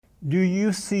Do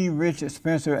you see Richard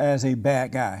Spencer as a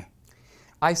bad guy?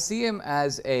 I see him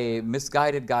as a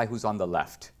misguided guy who's on the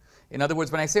left. In other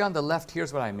words, when I say on the left,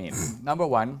 here's what I mean. Number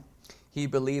one, he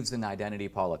believes in identity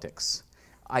politics.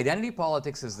 Identity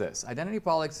politics is this. Identity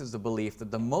politics is the belief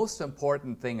that the most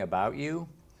important thing about you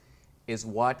is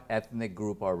what ethnic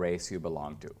group or race you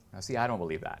belong to. Now, see, I don't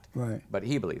believe that. Right. But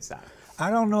he believes that.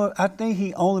 I don't know. I think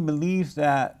he only believes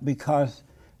that because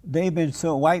they've been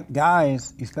so, white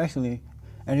guys especially,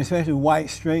 and especially white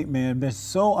straight men, been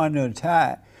so under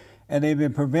attack, and they've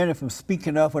been prevented from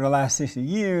speaking up for the last 60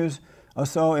 years or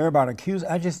so. Everybody accused.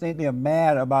 I just think they're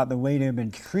mad about the way they've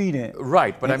been treated.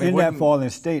 Right, but I mean, in that fallen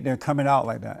state, they're coming out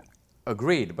like that.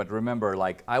 Agreed, but remember,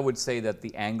 like, I would say that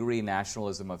the angry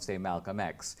nationalism of, say, Malcolm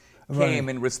X came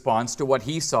in response to what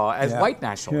he saw as white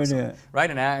nationalism,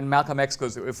 right? And Malcolm X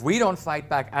goes, if we don't fight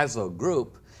back as a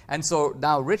group, and so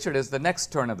now Richard is the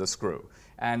next turn of the screw.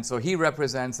 And so he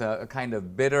represents a kind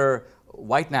of bitter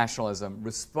white nationalism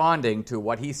responding to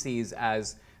what he sees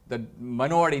as the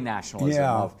minority nationalism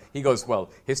of, he goes, well,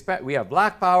 we have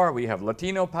black power, we have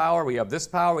Latino power, we have this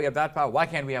power, we have that power, why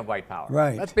can't we have white power?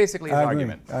 Right. That's basically his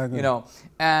argument. I agree. You know,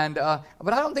 and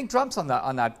but I don't think Trump's on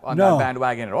that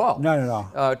bandwagon at all. Not at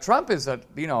all. Trump is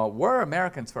we're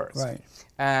Americans first. Right.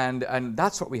 And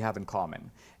that's what we have in common.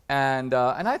 And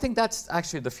I think that's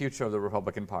actually the future of the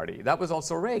Republican Party. That was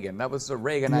also Reagan. That was the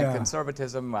Reaganite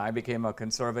conservatism. I became a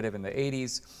conservative in the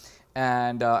 80s.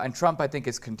 And Trump, I think,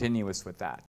 is continuous with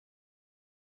that.